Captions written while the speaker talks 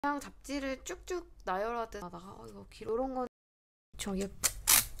그냥 잡지를 쭉쭉 나열하듯 하다가 이거 이런 건 저기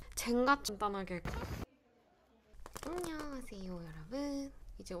젠가 간단하게. 안녕하세요 여러분.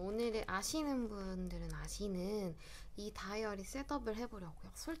 이제 오늘 아시는 분들은 아시는 이 다이어리 셋업을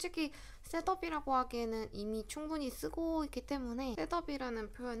해보려고요. 솔직히 셋업이라고 하기에는 이미 충분히 쓰고 있기 때문에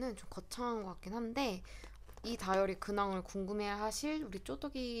셋업이라는 표현은 좀 거창한 것 같긴 한데, 이 다이어리 근황을 궁금해하실 우리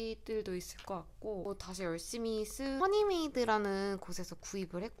쪼독이들도 있을 것 같고, 다시 열심히 쓴 허니메이드라는 곳에서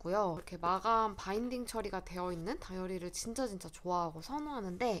구입을 했고요. 이렇게 마감 바인딩 처리가 되어 있는 다이어리를 진짜 좋아하고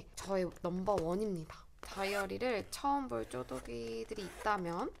선호하는데 저의 넘버원입니다. 다이어리를 처음 볼 쪼독이들이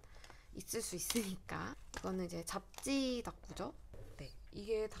있다면 있을 수 있으니까. 이거는 이제 잡지다꾸죠. 네,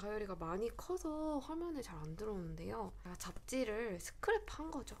 이게 다이어리가 많이 커서 화면에 잘 안 들어오는데요. 제가 잡지를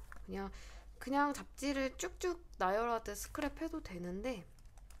스크랩한 거죠. 그냥 잡지를 쭉쭉 나열하듯 스크랩해도 되는데,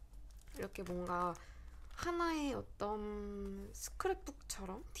 이렇게 뭔가 하나의 어떤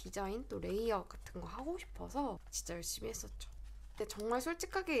스크랩북처럼 디자인 또 레이아웃 같은 거 하고 싶어서 진짜 열심히 했었죠. 근데 정말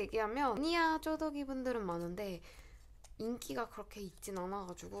솔직하게 얘기하면 매니아 쪼독이 분들은 많은데 인기가 그렇게 있진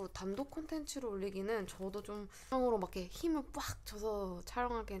않아가지고 단독 콘텐츠로 올리기는 저도 좀 영상으로 막 이렇게 힘을 빡 줘서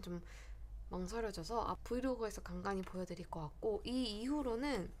촬영하기엔 좀 망설여져서 브이로그에서 간간히 보여드릴 것 같고, 이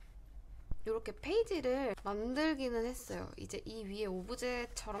이후로는 이렇게 페이지를 만들기는 했어요. 이제 이 위에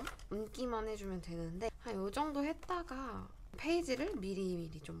오브제처럼 얹기만 해주면 되는데, 한 요 정도 했다가 페이지를 미리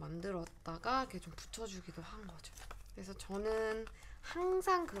좀 만들었다가 이렇게 좀 붙여주기도 한 거죠. 그래서 저는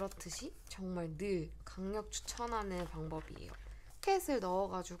항상 그렇듯이 정말 늘 강력 추천하는 방법이에요. 포켓을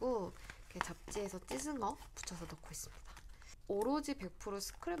넣어가지고 이렇게 잡지에서 찢은 거 붙여서 넣고 있습니다. 오로지 100%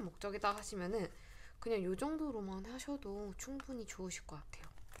 스크랩 목적이다 하시면은 그냥 요 정도로만 하셔도 충분히 좋으실 것 같아요.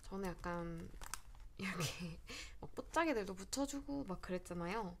 저는 약간 이렇게 막 뽀짝이들도 붙여주고 막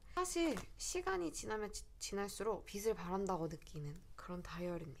그랬잖아요. 사실 시간이 지나면 지날수록 빛을 발한다고 느끼는 그런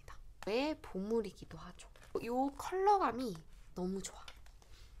다이어리입니다. 왜 보물이기도 하죠. 이 컬러감이 너무 좋아.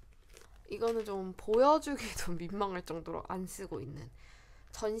 이거는 좀 보여주기도 민망할 정도로 안 쓰고 있는,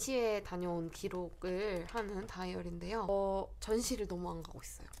 전시회 다녀온 기록을 하는 다이어리인데요. 전시를 너무 안 가고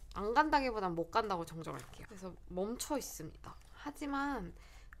있어요. 안 간다기보단 못 간다고 정정할게요. 그래서 멈춰 있습니다. 하지만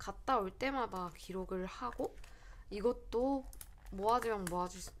갔다 올 때마다 기록을 하고, 이것도 모아지면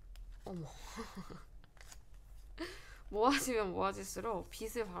모아지면 모아질수록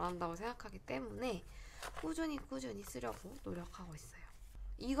빛을 발한다고 생각하기 때문에 꾸준히 쓰려고 노력하고 있어요.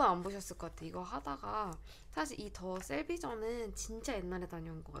 이거 안 보셨을 것 같아. 이거 하다가 사실 이 더 셀비전은 진짜 옛날에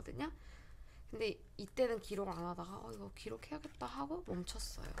다녀온 거거든요. 근데 이때는 기록을 안 하다가 이거 기록해야겠다 하고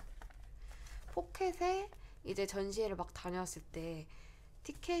멈췄어요. 포켓에 이제 전시회를 막 다녀왔을 때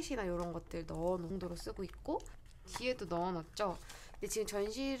티켓이나 이런 것들 넣어놓은 정도로 쓰고 있고, 뒤에도 넣어놨죠. 근데 지금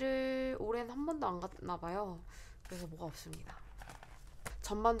전시를 올해는 한 번도 안 갔나 봐요. 그래서 뭐가 없습니다.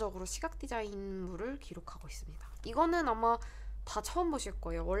 전반적으로 시각 디자인물을 기록하고 있습니다. 이거는 아마 다 처음 보실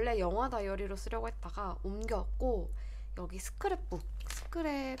거예요. 원래 영화 다이어리로 쓰려고 했다가 옮겼고, 여기 스크랩북,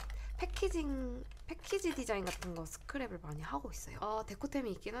 스크랩 패키지 디자인 같은 거 스크랩을 많이 하고 있어요.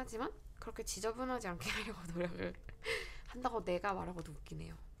 데코템이 있긴 하지만 그렇게 지저분하지 않게 하려고 노력을 한다고 내가 말하고도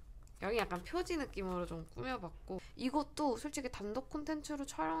웃기네요. 여기 약간 표지 느낌으로 좀 꾸며봤고, 이것도 솔직히 단독 콘텐츠로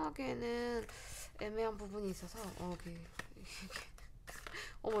촬영하기에는 애매한 부분이 있어서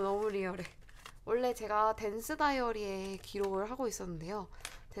어머 너무 리얼해. 원래 제가 댄스 다이어리에 기록을 하고 있었는데요.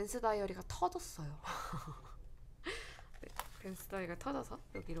 댄스 다이어리가 터졌어요. 네, 댄스 다이어리가 터져서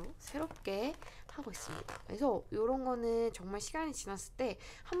여기로 새롭게 하고 있습니다. 그래서 이런 거는 정말 시간이 지났을 때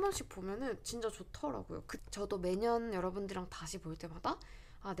한 번씩 보면은 진짜 좋더라고요. 저도 매년 여러분들이랑 다시 볼 때마다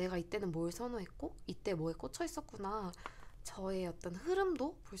내가 이때는 뭘 선호했고 이때 뭐에 꽂혀 있었구나, 저의 어떤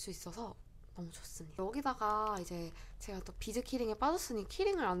흐름도 볼 수 있어서 너무 좋습니다. 여기다가 이제 제가 또 비즈키링에 빠졌으니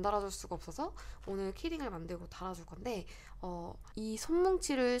키링을 안 달아줄 수가 없어서 오늘 키링을 만들고 달아줄 건데, 이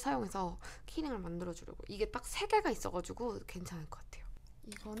손뭉치를 사용해서 키링을 만들어주려고. 이게 딱 3개가 있어가지고 괜찮을 것 같아요.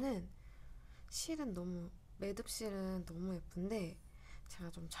 이거는 실은 매듭실은 너무 예쁜데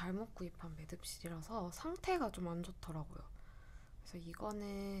제가 좀 잘못 구입한 매듭실이라서 상태가 좀 안 좋더라고요. 그래서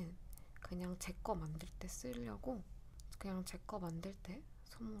이거는 그냥 제 거 만들 때 쓰려고, 그냥 제 거 만들 때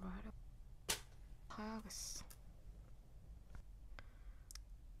선물을 하려고. 봐야겠어.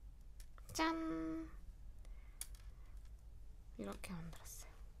 짠! 이렇게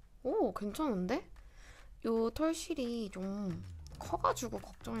만들었어요. 오, 괜찮은데? 요 털실이 좀 커가지고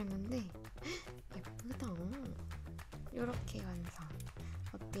걱정했는데 예쁘다. 이렇게 완성.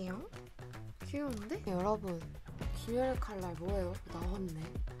 어때요? 귀여운데? 여러분, 김열의 칼날 뭐예요?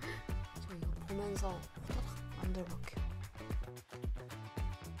 나왔네. 저 이거 보면서 호다닥 만들어 볼게요.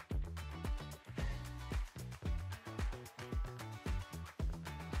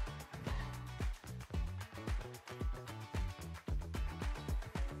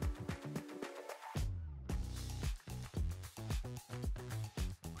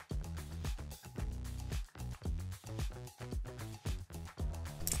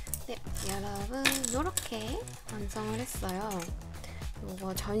 네, 여러분 이렇게 완성을 했어요.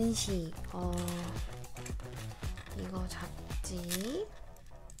 이거 전시, 이거 잡지,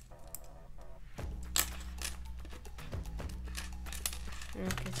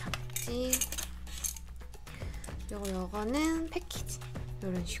 이렇게 잡지, 요거는 패키지,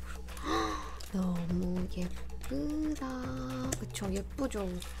 이런 식으로. 너무 예쁘다. 그쵸? 예쁘죠?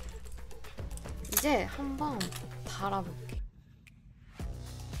 이제 한번 달아볼게.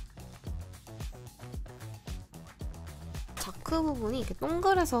 자크 부분이 이렇게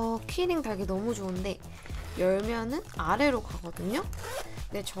동그래서 키링 달기 너무 좋은데 열면은 아래로 가거든요?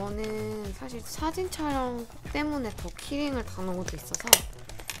 근데 저는 사실 사진 촬영 때문에 더 키링을 다는 것도 있어서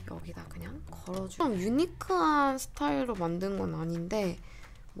여기다 그냥 걸어주고, 좀 유니크한 스타일로 만든 건 아닌데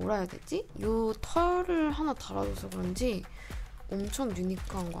뭐라 해야 되지? 요 털을 하나 달아줘서 그런지 엄청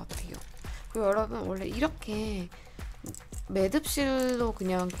유니크한 것 같아요. 그리고 여러분 원래 이렇게 매듭실로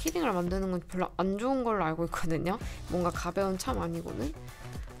그냥 키링을 만드는 건 별로 안 좋은 걸로 알고 있거든요. 뭔가 가벼운 참 아니고는.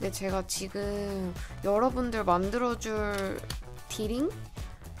 근데 제가 지금 여러분들 만들어줄 디링?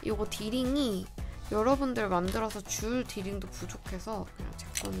 요거 디링이 여러분들 만들어서 줄 디링도 부족해서 그냥 제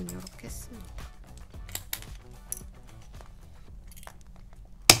거는 이렇게 했습니다.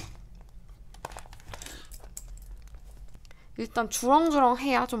 일단 주렁주렁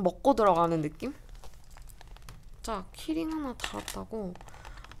해야 좀 먹고 들어가는 느낌? 자, 키링 하나 달았다고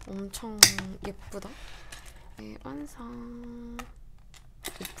엄청 예쁘다? 네, 완성.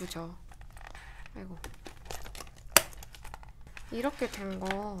 예쁘죠? 아이고. 이렇게 된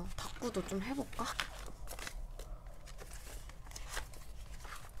거 다꾸도 좀 해볼까?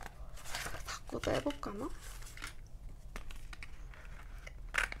 다꾸도 해볼까나?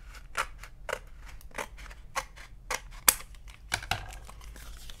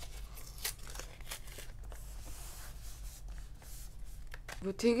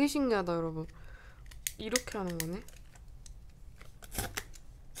 이거 되게 신기하다, 여러분. 이렇게 하는 거네.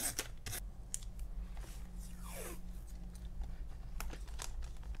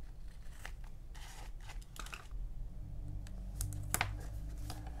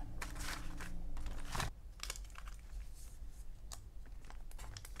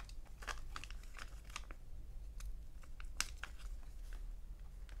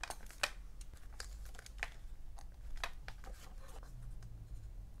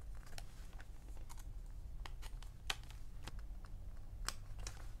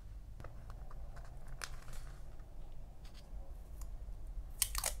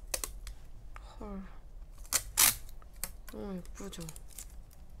 헐. 너무 예쁘죠?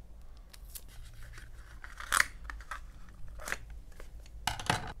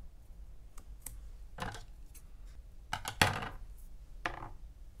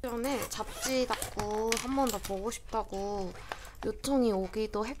 전에 잡지다꾸 한 번 더 보고 싶다고 요청이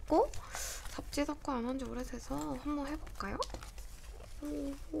오기도 했고, 잡지다꾸 안 한 지 오래돼서 한번 해볼까요?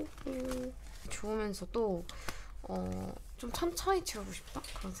 좋으면서도 좀 천천히 채우고 싶다?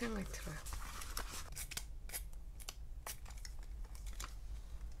 그런 생각이 들어요.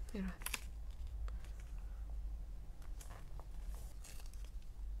 이런.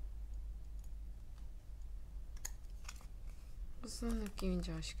 무슨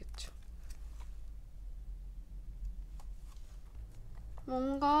느낌인지 아시겠죠?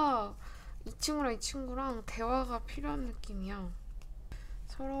 뭔가 이 친구랑 이 친구랑 대화가 필요한 느낌이야.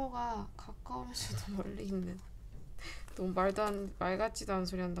 서로가 가까우면서도 멀리 있는. 너무 말 같지도 않은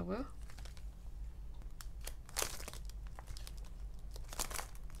소리 한다고요?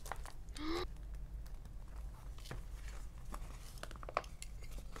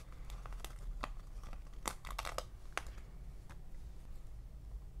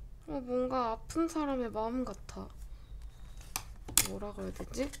 뭔가 아픈 사람의 마음 같아. 뭐라 그래야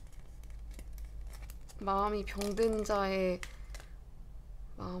되지? 마음이 병든 자의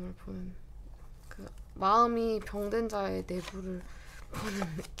마음을 보는, 그 마음이 병든 자의 내부를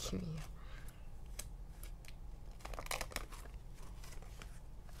보는 느낌이에요.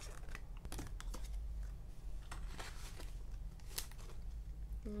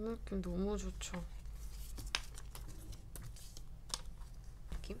 이 느낌 너무 좋죠?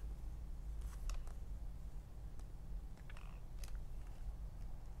 느낌?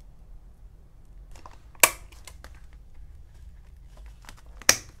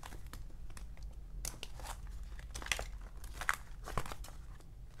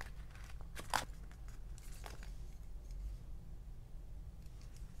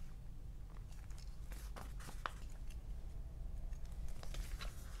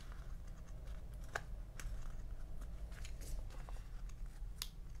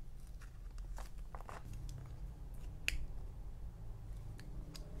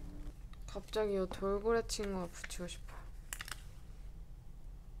 갑자기 이 돌고래 친구가 붙이고 싶어요.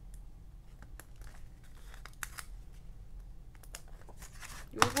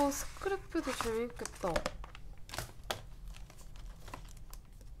 이거 스크래프도 재밌겠다.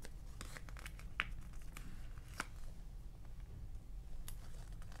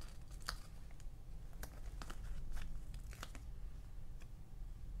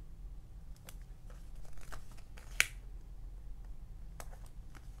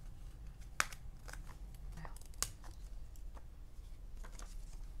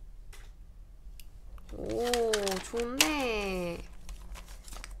 오, 좋네.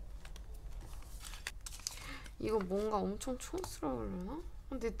 이거 뭔가 엄청 촌스러우려나?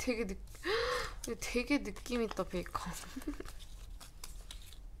 근데 되게 느낌 있다, 베이컨.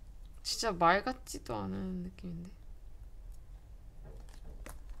 진짜 말 같지도 않은 느낌인데.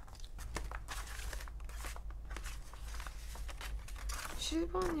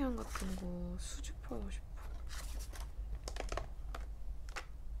 실바니안 같은 거 수집하고 싶어.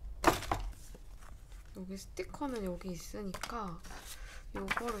 여기 스티커는 여기 있으니까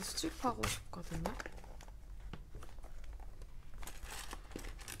요거를 수집하고 싶거든요.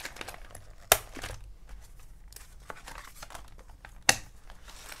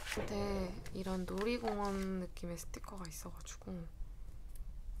 근데 이런 놀이공원 느낌의 스티커가 있어가지고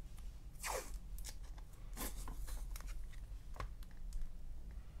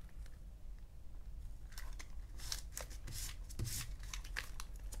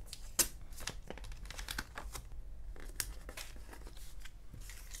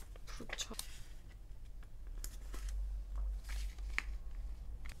붙여.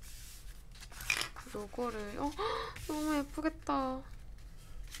 요거를 너무 예쁘겠다.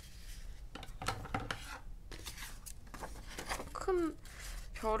 큰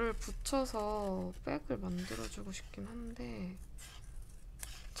별을 붙여서 백을 만들어주고 싶긴 한데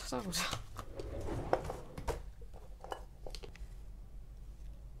찾아보자.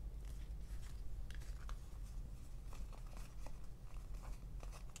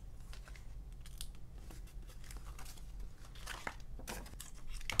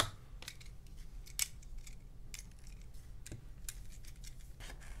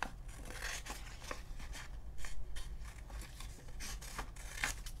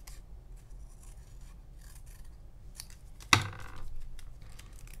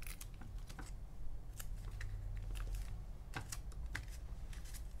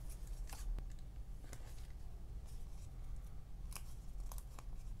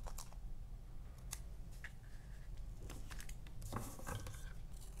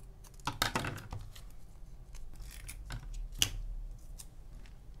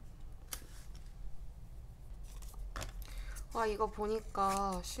 아, 이거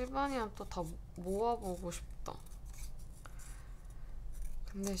보니까 실바니안 또 다 모아보고 싶다.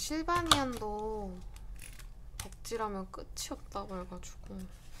 근데 실바니안도 덕질하면 끝이 없다고 해가지고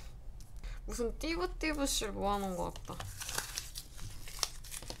무슨 띠부띠부실 모아놓은 것 같다.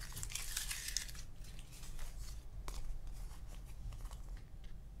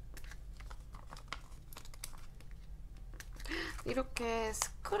 이렇게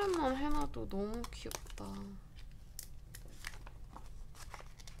스크랩만 해놔도 너무 귀엽다.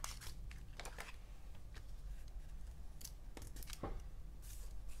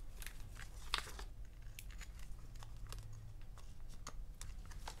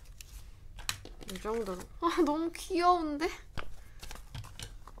 이 정도로. 아, 너무 귀여운데?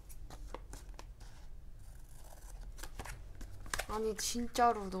 아니,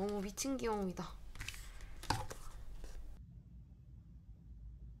 진짜로 너무 미친 귀여움이다.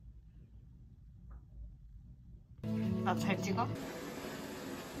 나 잘 찍어?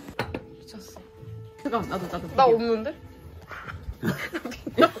 미쳤어. 잠깐만, 나도. 나 없는데?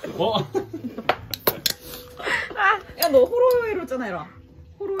 어? 야, 너 호로에로잖아, 얘라.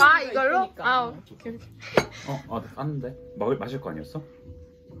 아, 이걸로? 있으니까. 아, 오케이. 았는데? 마실 거 아니었어?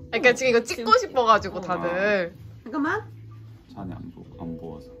 그러니까 지금 이거 찍고 싶어가지고 다들. 잠깐만. 잔에 안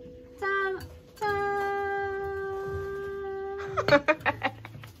부어서. 짠.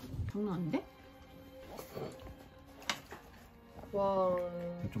 장난 아닌데? 와.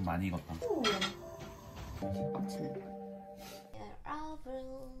 좀 많이 익었다.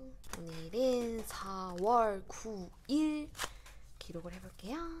 오늘은 4월 9일 기록을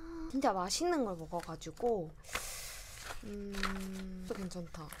해볼게요. 진짜 맛있는 걸 먹어가지고 또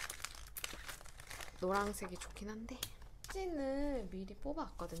괜찮다. 노란색이 좋긴 한데 사진을 미리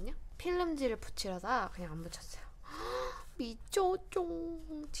뽑아왔거든요. 필름지를 붙이려다 그냥 안 붙였어요. 미쳐죠.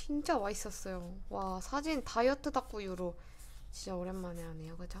 진짜 맛있었어요. 와, 사진 다이어트 다꾸 이후로 진짜 오랜만에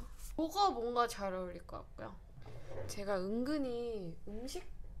하네요. 그죠? 뭐가 뭔가 잘 어울릴 것 같고요. 제가 은근히 음식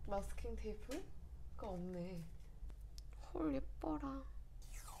마스킹 테이프가 없네. 헐 예뻐라.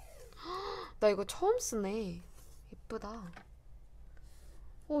 나 이거 처음 쓰네. 예쁘다.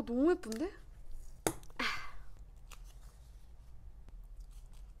 너무 예쁜데?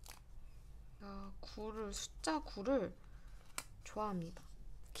 숫자 9를 좋아합니다.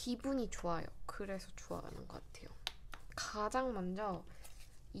 기분이 좋아요. 그래서 좋아하는 것 같아요. 가장 먼저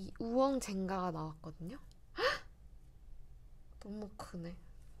이 우엉 젠가가 나왔거든요. 너무 크네.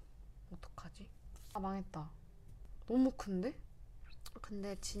 어떡하지? 아 망했다. 너무 큰데?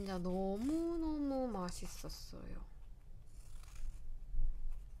 근데 진짜 너무너무 맛있었어요.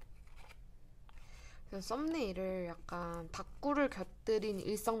 그래서 썸네일을 약간 다꾸를 곁들인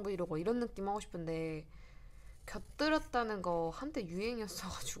일상 브이로그 이런 느낌 하고 싶은데 곁들였다는 거 한때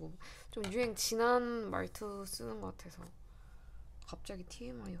유행이었어가지고 좀 유행 지난 말투 쓰는 것 같아서 갑자기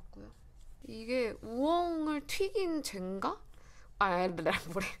TMI였고요. 이게 우엉을 튀긴 젠가?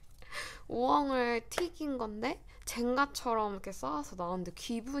 뭐래. 우엉을 튀긴 건데 젠가처럼 이렇게 쌓아서 나왔는데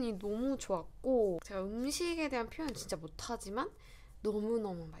기분이 너무 좋았고 제가 음식에 대한 표현 진짜 못하지만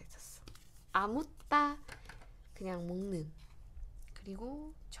너무너무 맛있었어. 아무따 그냥 먹는.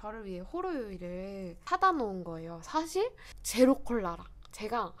 그리고 저를 위해 호로요이를 사다 놓은 거예요. 사실 제로콜라랑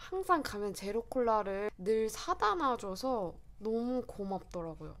제가 항상 가면 제로콜라를 늘 사다 놔줘서 너무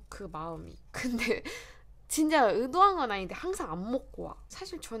고맙더라고요. 그 마음이. 근데 진짜 의도한 건 아닌데 항상 안 먹고 와.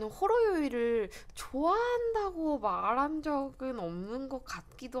 사실 저는 호로요이를 좋아한다고 말한 적은 없는 것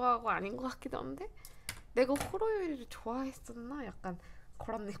같기도 하고 아닌 것 같기도 한데 내가 호로요이를 좋아했었나? 약간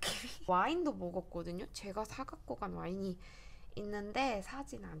그런 느낌이. 와인도 먹었거든요. 제가 사갖고 간 와인이 있는데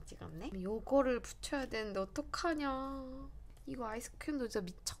사진 안 찍었네? 요거를 붙여야 되는데 어떡하냐. 이거 아이스크림도 진짜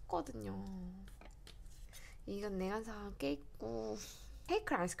미쳤거든요. 이건 내가 산 케이크.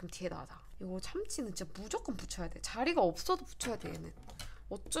 케이크랑 아이스크림 뒤에다 하자. 이거 참치는 진짜 무조건 붙여야 돼. 자리가 없어도 붙여야 돼 얘는.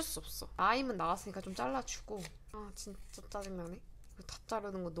 어쩔 수 없어. 라임은 나왔으니까 좀 잘라주고. 아 진짜 짜증나네. 이거 다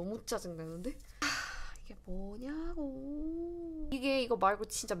자르는 거 너무 짜증나는데? 이게 뭐냐고. 이거 말고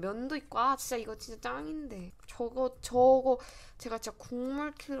진짜 면도 있고 진짜 이거 진짜 짱인데 저거 제가 진짜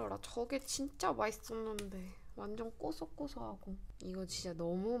국물 킬러라. 저게 진짜 맛있었는데 완전 고소고소하고 이거 진짜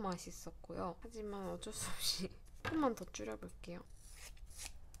너무 맛있었고요. 하지만 어쩔 수 없이 조금만 더 줄여볼게요.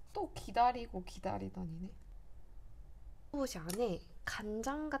 또 기다리고 기다리더니네. 무엇이 안에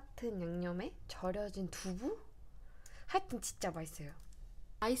간장 같은 양념에 절여진 두부? 하여튼 진짜 맛있어요.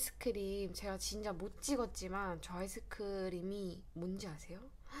 아이스크림 제가 진짜 못 찍었지만 저 아이스크림이 뭔지 아세요?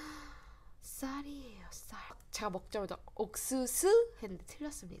 쌀이에요, 쌀. 제가 먹자마자 옥수수 했는데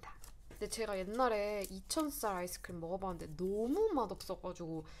틀렸습니다. 근데 제가 옛날에 2000쌀 아이스크림 먹어봤는데 너무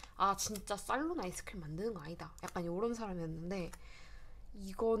맛없어가지고 진짜 쌀로는 아이스크림 만드는 거 아니다. 약간 이런 사람이었는데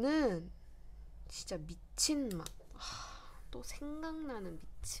이거는 진짜 미친 맛. 또 생각나는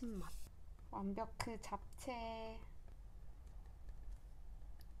미친 맛. 완벽 그 잡채.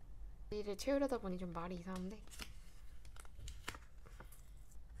 이를 채우려다 보니 좀 말이 이상한데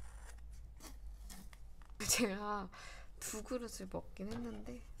제가 2그릇을 먹긴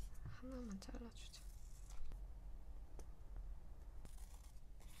했는데 하나만 잘라주자.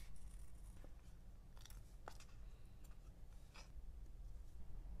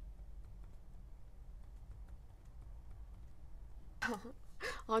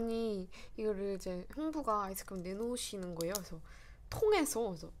 아니 이거를 이제 형부가 아이스크림 내놓으시는 거예요. 그래서 통에서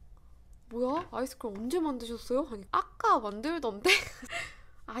그래서 뭐야? 아이스크림 언제 만드셨어요? 아니 아까 만들던데?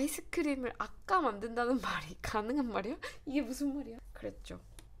 아이스크림을 아까 만든다는 말이 가능한 말이야? 이게 무슨 말이야? 그랬죠.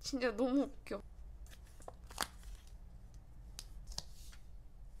 진짜 너무 웃겨.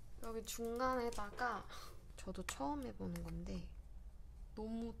 여기 중간에다가 저도 처음 해보는 건데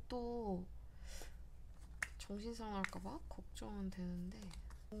너무 또 정신 상할까봐 걱정은 되는데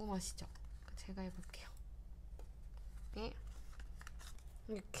궁금하시죠? 제가 해볼게요. 네.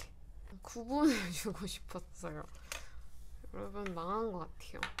 이렇게 구분을 주고 싶었어요. 여러분 망한 것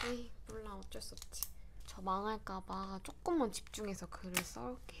같아요. 몰라 어쩔 수 없지. 저 망할까봐 조금만 집중해서 글을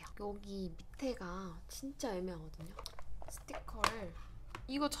써올게요. 여기 밑에가 진짜 애매하거든요. 스티커를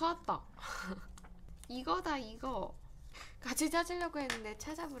이거 찾았다. 이거다 이거. 같이 찾으려고 했는데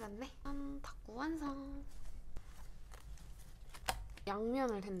찾아버렸네. 다꾸 완성.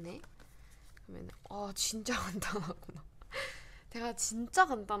 양면을 했네. 그러면 진짜 간단하구나. 제가 진짜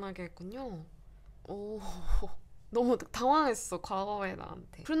간단하게 했군요. 오, 너무 당황했어 과거의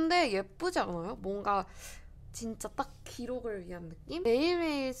나한테. 그런데 예쁘지 않아요? 뭔가 진짜 딱 기록을 위한 느낌?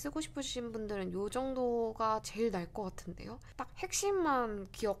 매일매일 쓰고 싶으신 분들은 이 정도가 제일 날 것 같은데요? 딱 핵심만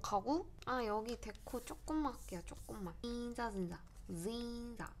기억하고 여기 데코 조금만 할게요. 조금만. 진짜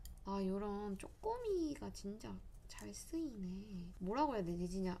요런 쪼꼬미가 진짜 잘 쓰이네. 뭐라고 해야 되지?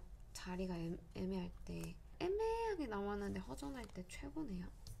 진짜 자리가 애매할 때, 애매하게 남았는데 허전할 때 최고네요.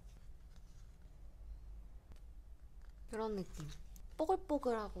 이런 느낌.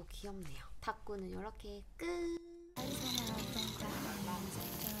 뽀글뽀글하고 귀엽네요. 다꾸는 이렇게 끝.